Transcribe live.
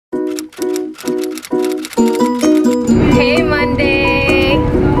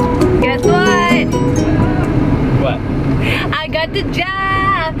the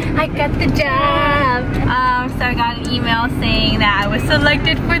job. I got the job. So I got an email saying that I was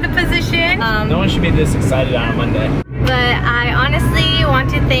selected for the position. No one should be this excited on a Monday. But I honestly want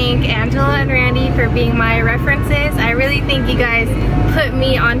to thank Angela and Randy for being my references. I really think you guys put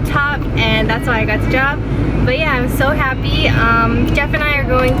me on top and that's why I got the job. But yeah, I'm so happy. Jeff and I are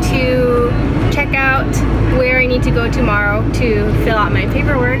going to check out where I need to go tomorrow to fill out my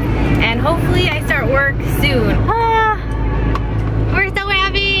paperwork. And hopefully I start work soon. Ah, we're so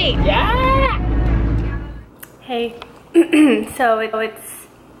happy! Yeah! Hey, so it's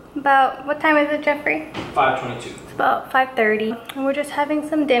about, what time is it, Jeffrey? 5:22. It's about 5:30 and we're just having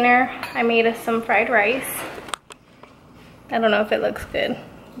some dinner. I made us some fried rice. I don't know if it looks good,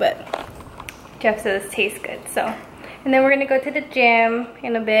 but Jeff says it tastes good, so. And then we're gonna go to the gym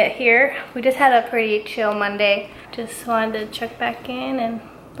in a bit here. We just had a pretty chill Monday. Just wanted to check back in and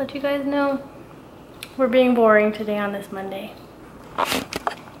let you guys know we're being boring today on this Monday.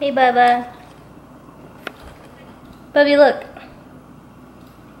 Hey, Bubba. Bubby, look.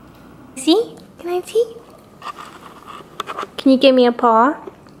 See? Can I see? Can you give me a paw?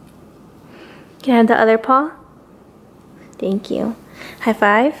 Can I have the other paw? Thank you. High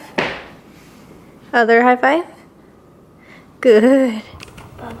five. Other high five. Good.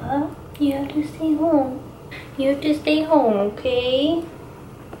 Bubba, you have to stay home. You have to stay home, okay?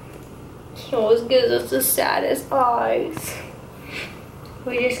 He always gives us the saddest eyes.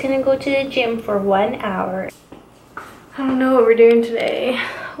 We're just gonna go to the gym for 1 hour. I don't know what we're doing today.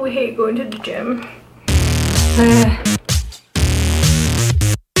 We hate going to the gym.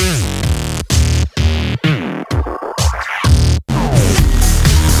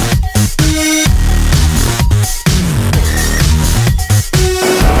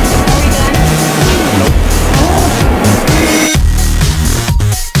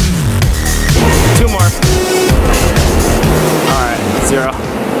 2 more. Alright, 0.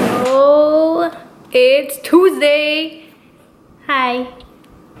 Oh, it's Tuesday. Hi.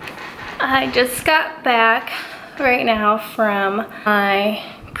 I just got back right now from my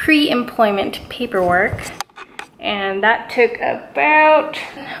pre-employment paperwork and that took about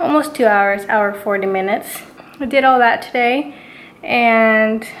almost 2 hours, hour 40 minutes. I did all that today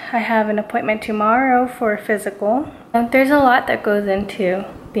and I have an appointment tomorrow for a physical. There's a lot that goes into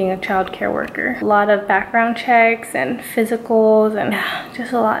being a child care worker. A lot of background checks and physicals and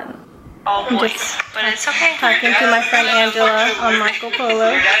just a lot. I'm just but it's okay. talking to my friend Angela on Marco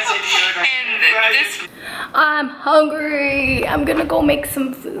Polo. I'm hungry. I'm gonna go make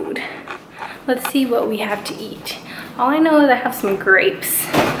some food. Let's see what we have to eat. All I know is I have some grapes.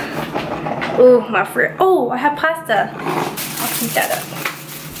 Oh, my fruit. Oh, I have pasta. I'll heat that up.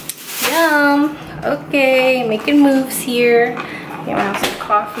 Yum. Okay, making moves here. I'm gonna have some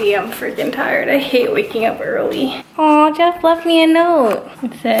coffee. I'm freaking tired. I hate waking up early. Aw, Jeff left me a note.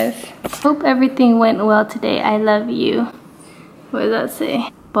 It says, hope everything went well today. I love you. What does that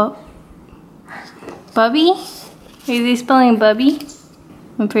say? Bubby? Is he spelling Bubby?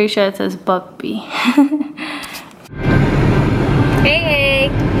 I'm pretty sure it says Bubby. Hey,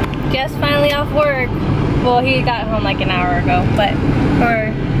 just finally off work. Well, he got home like an hour ago,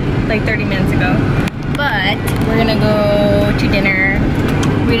 or like 30 minutes ago. But we're gonna go to dinner.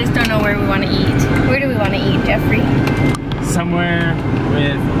 We just don't know where we want to eat. Where do we want to eat, Jeffrey? Somewhere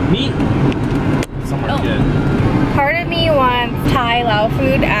with meat. Somewhere good. Part of me wants Thai Lao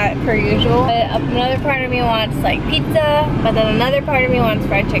food per usual. But another part of me wants like pizza, but then another part of me wants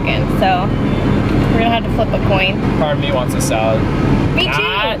fried chicken. So we're gonna have to flip a coin. Part of me wants a salad. Me too.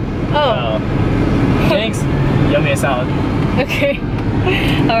 Oh. Thanks. Yummy salad. Okay.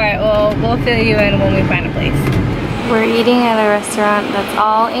 Alright, well, we'll fill you in when we find a place. We're eating at a restaurant that's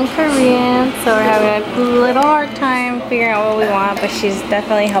all in Korean, so we're having a little hard time figuring out what we want, but she's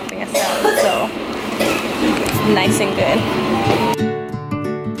definitely helping us out, so it's nice and good.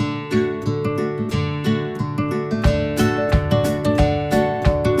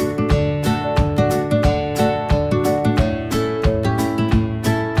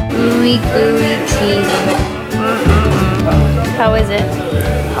 Ooey gooey cheese. How is it?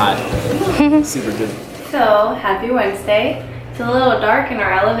 Hot. Super good. So, happy Wednesday. It's a little dark in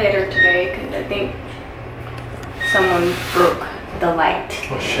our elevator today because I think someone broke the light.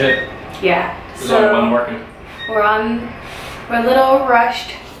 Oh shit. Yeah. Is the only one working? We're a little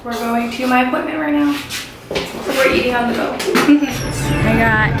rushed. We're going to my appointment right now. So we're eating on the go. I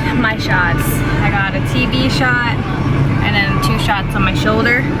got my shots. I got a TB shot and then 2 shots on my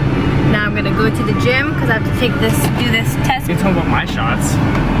shoulder. Now I'm gonna go to the gym because I have to do this test. You're talking about my shots.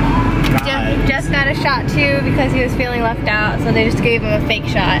 Just got a shot too because he was feeling left out, so they just gave him a fake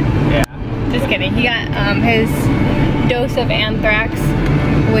shot. Yeah. Just kidding. He got his dose of anthrax,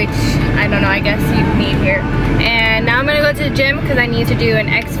 which I don't know, I guess you need here. And now I'm gonna go to the gym because I need to do an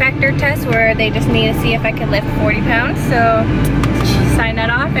X Factor test where they just need to see if I can lift 40 pounds. So sign that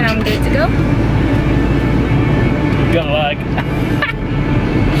off and I'm good to go. Good luck.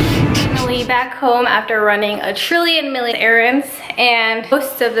 Finally back home after running a trillion million errands, and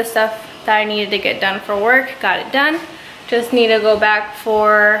most of the stuff that I needed to get done for work, got it done. Just need to go back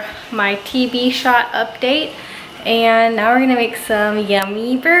for my TB shot update. And now we're gonna make some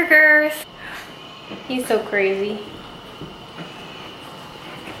yummy burgers. He's so crazy.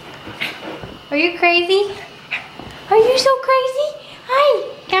 Are you crazy? Are you so crazy? Hi,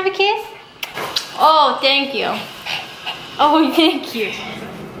 can I have a kiss? Oh, thank you. Oh, thank you.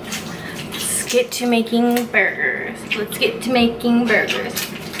 Let's get to making burgers. Let's get to making burgers.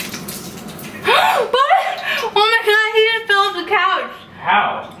 What? Oh my god, he just fell off the couch.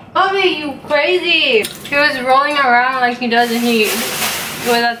 How? Bobby, you crazy. He was rolling around like he does and he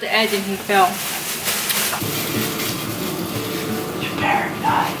was at the edge and he fell. You're very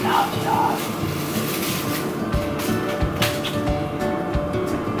not dog.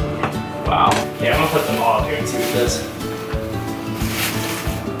 Wow. Yeah, I'm gonna put them all up here and see what it does.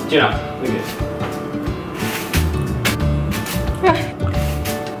 Gina, leave it.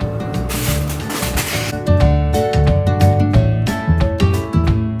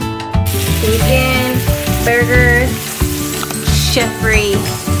 Bacon, burgers, Jeffrey,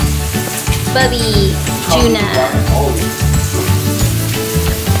 Bubby, Juna.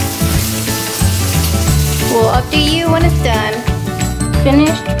 We'll update you when it's done.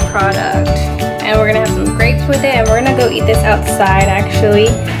 Finished product. And we're gonna have some grapes with it, and we're gonna go eat this outside actually.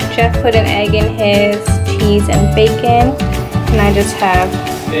 Jeff put an egg in his, cheese and bacon. And I just have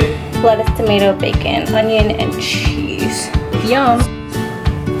lettuce, tomato, bacon, onion, and cheese. Yum.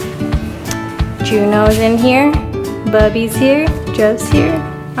 Juno's in here, Bubby's here, Jeff's here,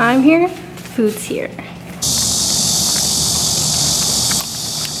 I'm here, food's here.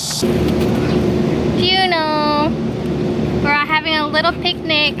 Juno, we're all having a little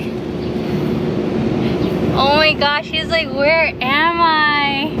picnic. Oh my gosh, he's like, where am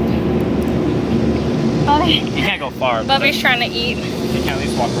I? Bubby. You can't go far. Bubby's trying to eat. He can't at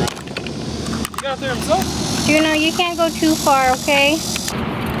least walk around. He got out there himself. Juno, you can't go too far, okay?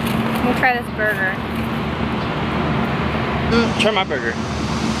 Let me try this burger. Try my burger.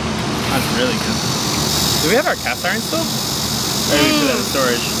 That's really good. Do we have our cast iron still? Or did we put that in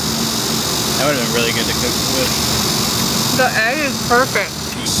storage? That would have been really good to cook with. The egg is perfect.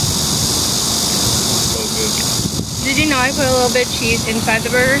 So good. Did you know I put a little bit of cheese inside the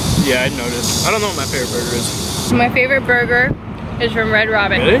burger? Yeah, I noticed. I don't know what my favorite burger is. My favorite burger is from Red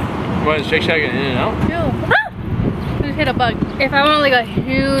Robin. Really? What, is Shake Shack and In-N-Out? Ew. Ah! I just hit a bug. If I want like a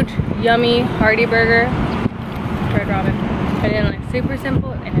huge, yummy, hearty burger, Red Robin. But then like super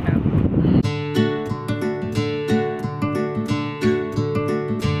simple, In-N-Out.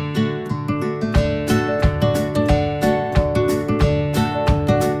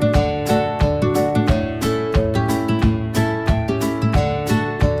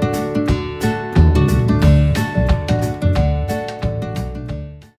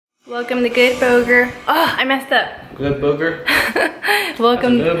 Welcome to Good Burger. Oh, I messed up. Good burger?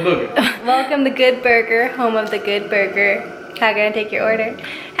 Welcome. Good burger. Welcome to Good Burger, home of the Good Burger. How can I take your order?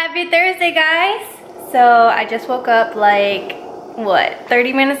 Happy Thursday, guys. So I just woke up like, what,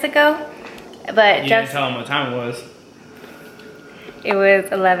 30 minutes ago? But You just didn't tell him what time it was. it was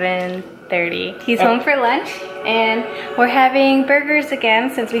 11:30. He's home for lunch and we're having burgers again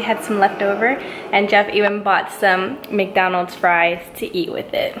since we had some leftover, and Jeff even bought some McDonald's fries to eat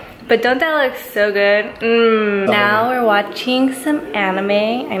with it. But don't that look so good? Now we're watching some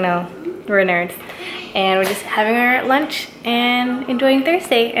anime. I know, we're nerds. And we're just having our lunch and enjoying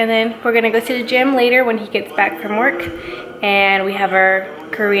Thursday. And then we're gonna go to the gym later when he gets back from work. And we have our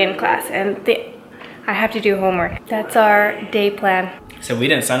Korean class, and I have to do homework. That's our day plan. So we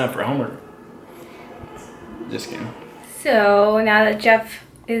didn't sign up for homework. Just kidding. So now that Jeff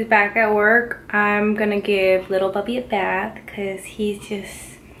is back at work, I'm gonna give little Bubby a bath because he's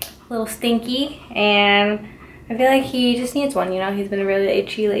just a little stinky, and I feel like he just needs one, you know? He's been really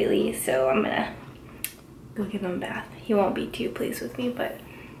itchy lately, so I'm gonna go give him a bath. He won't be too pleased with me, but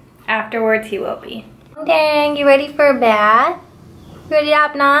afterwards he will be. Dang, you ready for a bath? Ready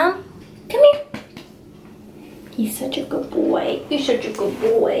up now? Come here. He's such a good boy. You're such a good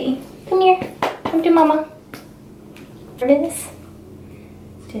boy. Come here. Come to mama. For this.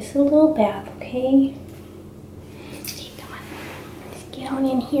 Just a little bath, okay? Okay, come on. Let's get on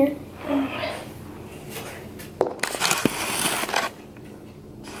in here.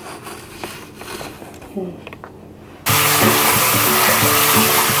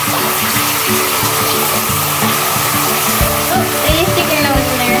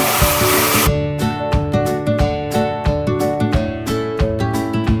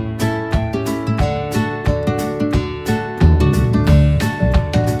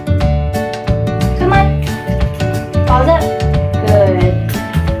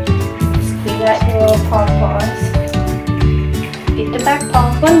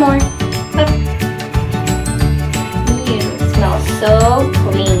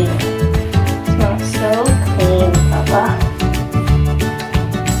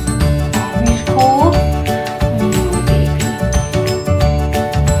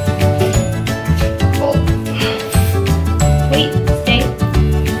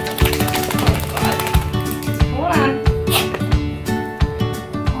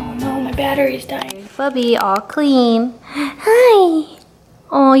 my battery's dying. Bubby, all clean. Hi.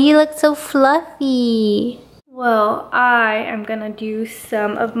 Oh, you look so fluffy. Well, I am gonna do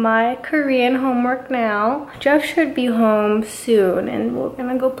some of my Korean homework now. Jeff should be home soon and we're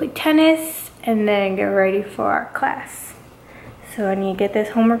gonna go play tennis and then get ready for our class. So I need to get this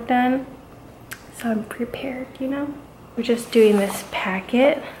homework done so I'm prepared, you know? We're just doing this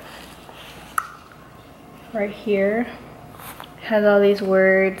packet right here. It has all these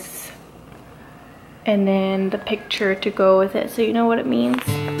words and then the picture to go with it so you know what it means.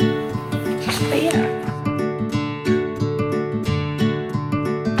 But yeah.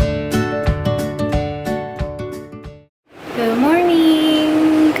 Good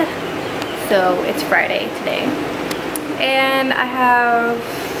morning. So it's Friday today and I'm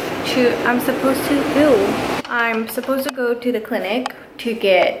supposed to go to the clinic to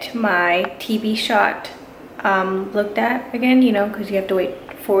get my TB shot looked at again, you know, because you have to wait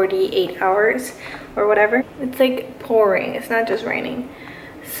 48 hours or whatever. It's like pouring, it's not just raining.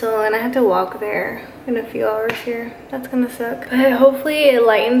 So, and I have to walk there in a few hours here. That's gonna suck. But hopefully it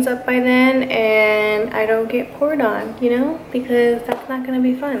lightens up by then and I don't get poured on, you know? Because that's not gonna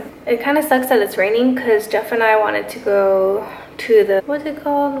be fun. It kind of sucks that it's raining because Jeff and I wanted to go to the, what's it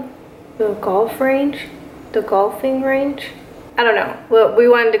called? The golf range? The golfing range? I don't know. Well, we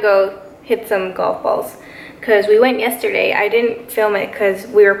wanted to go hit some golf balls. Because we went yesterday. I didn't film it because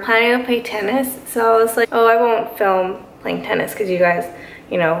we were planning to play tennis. So I was like, oh, I won't film playing tennis because you guys,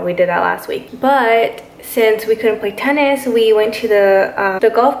 you know, we did that last week. But since we couldn't play tennis, we went to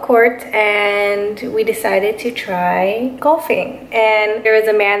the golf court and we decided to try golfing. And there was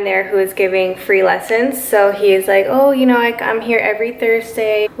a man there who was giving free lessons. So he is like, oh, you know, I'm here every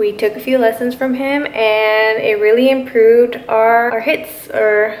Thursday. We took a few lessons from him and it really improved our hits,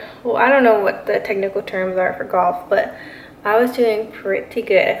 or well, I don't know what the technical terms are for golf, but I was doing pretty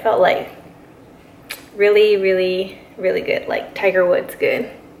good. I felt like really, really, really good, like Tiger Woods good.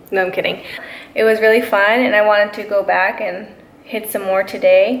 No, I'm kidding. It was really fun and I wanted to go back and hit some more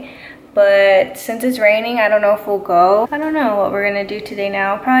today. But since it's raining, I don't know if we'll go. I don't know what we're gonna do today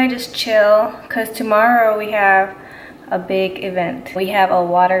now. Probably just chill, because tomorrow we have a big event. We have a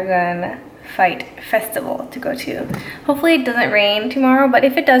water gun fight festival to go to. Hopefully it doesn't rain tomorrow, but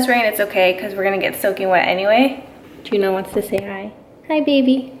if it does rain, it's okay because we're gonna get soaking wet anyway. Juno wants to say hi. Hi,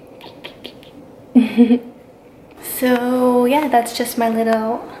 baby. So yeah, that's just my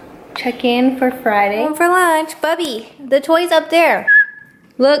little check-in for Friday. Home for lunch, Bubby. The toy's up there.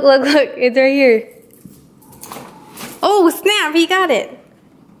 Look, look, look, it's right here. Oh snap, he got it.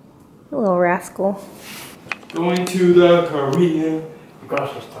 A little rascal. Going to the Korean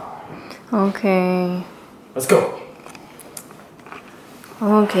grocery store. Okay. Let's go.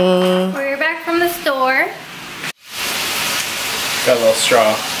 Okay. We're back from the store. Got a little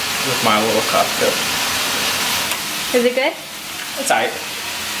straw with my little cocktail. Is it good? It's alright.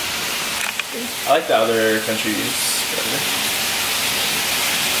 I like the other countries better.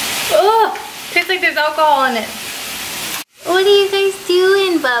 Oh, tastes like there's alcohol in it. What are you guys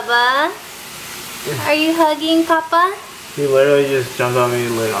doing, Bubba? Are you hugging Papa? He literally just jumped on me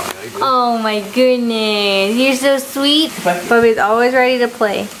and laid on me. Like this. Oh my goodness, you're so sweet. Bubby's always ready to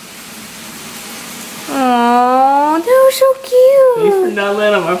play. Oh, that was so cute. Thanks for not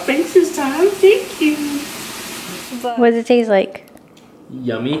laying on my face this time. Thank you. What does it taste like?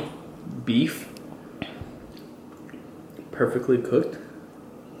 Yummy beef. Perfectly cooked.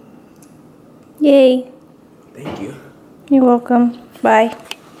 Yay. Thank you. You're welcome. Bye.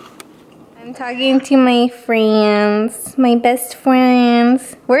 I'm talking to my friends, my best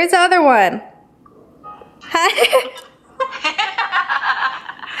friends. Where's the other one? Hi.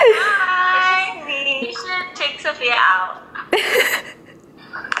 Hi. You should take Sophia out.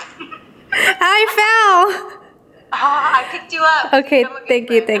 I fell. I picked you up. Okay, thank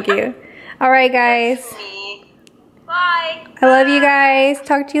you, thank you. All right, guys. Bye. I love you guys.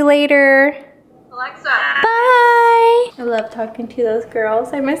 Talk to you later. Alexa. Bye. I love talking to those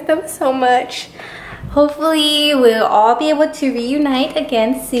girls. I miss them so much. Hopefully, we'll all be able to reunite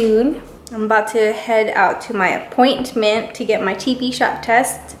again soon. I'm about to head out to my appointment to get my TB shot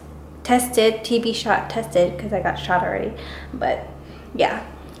tested, because I got shot already. But yeah,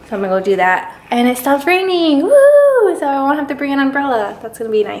 so I'm gonna go do that. And it stops raining, woo! So I won't have to bring an umbrella. That's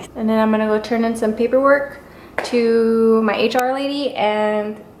gonna be nice. And then I'm gonna go turn in some paperwork to my HR lady,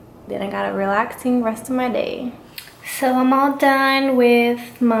 and then I got a relaxing rest of my day. So I'm all done with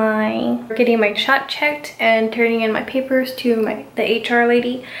getting my shot checked and turning in my papers to the HR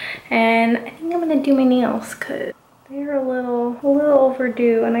lady, and I think I'm gonna do my nails because they're a little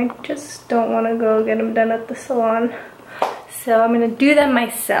overdue, and I just don't want to go get them done at the salon. So I'm gonna do them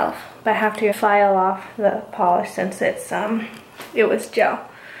myself, but I have to file off the polish since it's it was gel.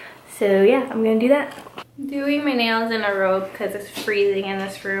 So yeah, I'm gonna do that. Doing my nails in a robe because it's freezing in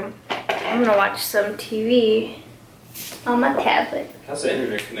this room. I'm gonna watch some TV on my tablet. How's the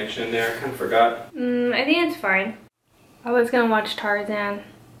internet connection there? I kind of forgot. I think it's fine. I was gonna watch Tarzan,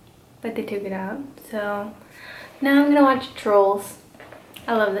 but they took it out. So now I'm gonna watch Trolls.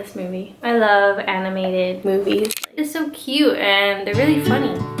 I love this movie. I love animated movies. It's so cute and they're really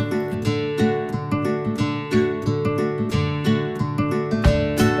funny.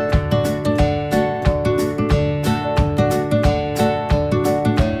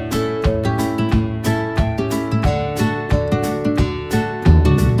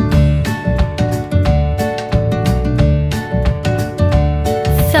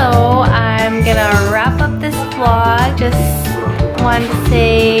 Just want to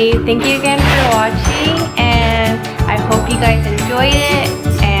say thank you again for watching, and I hope you guys enjoyed it.